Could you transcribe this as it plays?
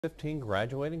15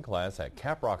 graduating class at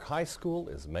Caprock High School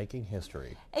is making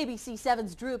history.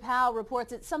 ABC7's Drew Powell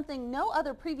reports it's something no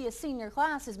other previous senior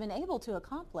class has been able to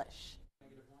accomplish.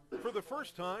 For the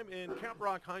first time in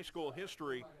Caprock High School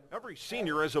history, every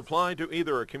senior has applied to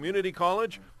either a community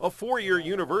college, a four-year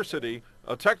university,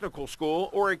 a technical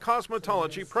school, or a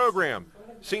cosmetology program.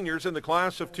 Seniors in the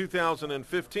class of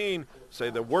 2015 say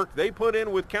the work they put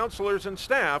in with counselors and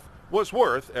staff was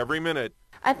worth every minute.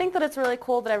 I think that it's really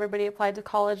cool that everybody applied to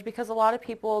college because a lot of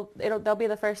people, they'll be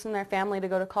the first in their family to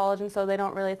go to college, and so they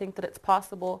don't really think that it's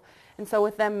possible. And so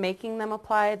with them making them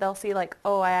apply, they'll see like,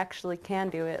 oh, I actually can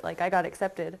do it. Like, I got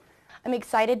accepted. I'm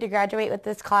excited to graduate with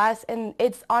this class, and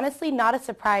it's honestly not a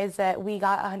surprise that we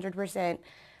got 100%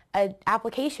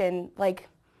 application, like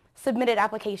submitted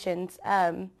applications.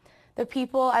 The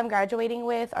people I'm graduating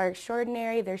with are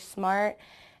extraordinary, they're smart,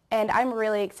 and I'm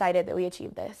really excited that we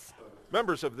achieved this.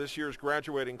 Members of this year's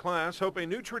graduating class hope a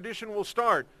new tradition will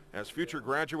start as future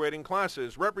graduating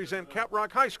classes represent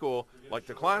Caprock High School like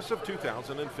the class of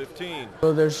 2015.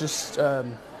 So there's just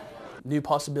new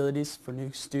possibilities for new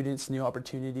students, new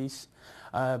opportunities.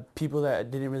 People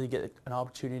that didn't really get an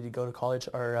opportunity to go to college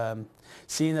are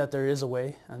seeing that there is a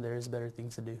way and there is better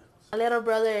things to do. My little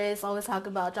brother is always talking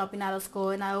about dropping out of school,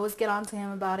 and I always get on to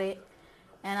him about it.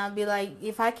 And I'll be like,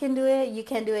 if I can do it, you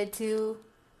can do it too.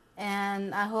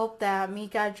 And I hope that me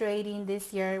graduating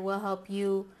this year will help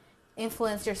you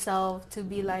influence yourself to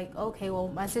be like, okay, well,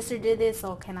 my sister did this,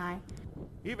 so can I?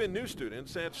 Even new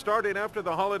students that started after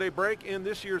the holiday break in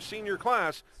this year's senior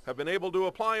class have been able to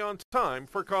apply on time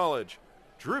for college.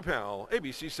 Drew Powell,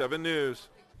 ABC7 News.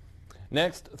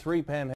 Next, three panhandle